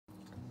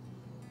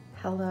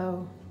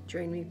Hello,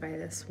 join me by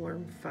this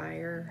warm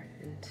fire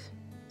and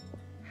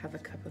have a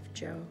cup of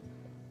joe.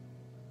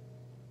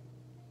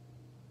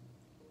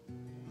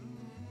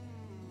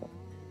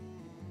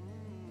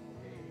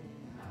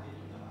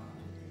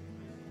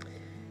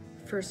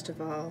 First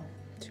of all,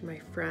 to my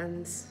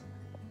friends,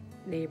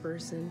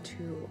 neighbors, and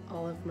to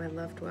all of my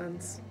loved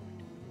ones,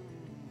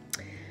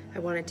 I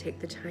want to take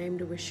the time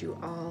to wish you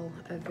all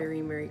a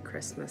very Merry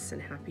Christmas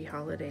and Happy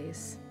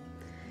Holidays.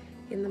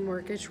 In the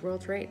mortgage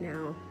world right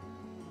now,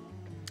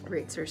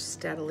 rates are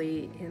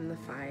steadily in the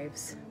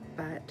 5s,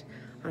 but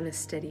on a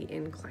steady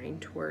incline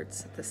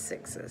towards the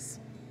 6s,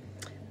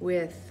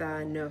 with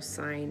no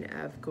sign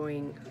of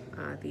going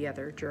the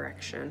other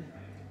direction.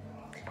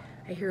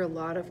 I hear a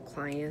lot of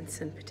clients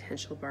and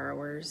potential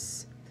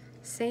borrowers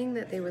saying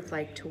that they would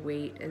like to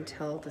wait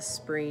until the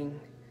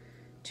spring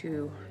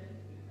to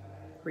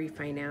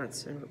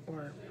refinance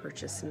or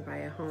purchase and buy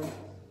a home.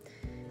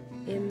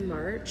 In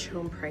March,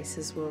 home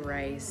prices will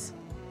rise.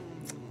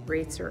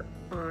 Rates are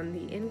on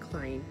the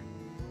incline.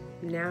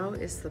 Now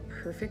is the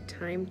perfect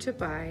time to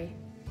buy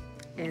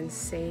and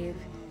save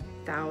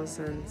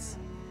thousands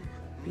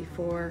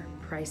before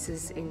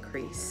prices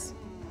increase.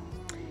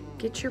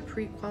 Get your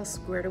pre-qual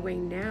squared away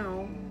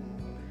now.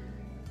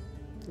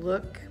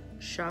 Look,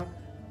 shop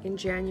in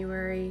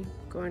January,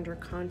 go under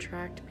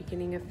contract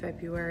beginning of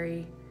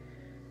February,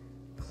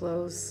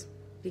 close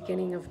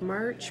beginning of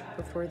March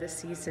before the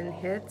season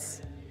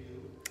hits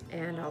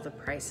and all the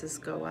prices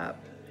go up.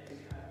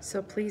 So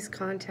please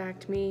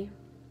contact me.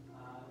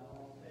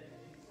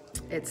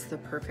 It's the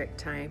perfect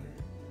time.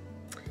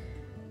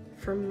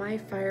 From my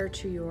fire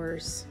to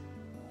yours,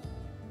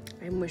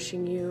 I'm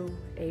wishing you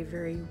a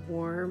very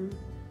warm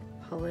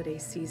holiday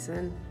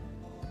season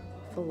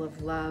full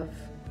of love,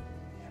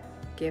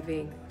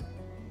 giving,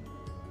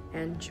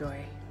 and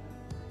joy.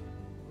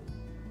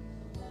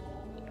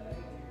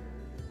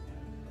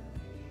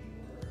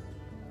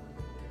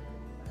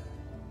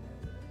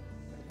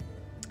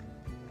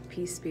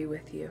 Peace be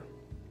with you.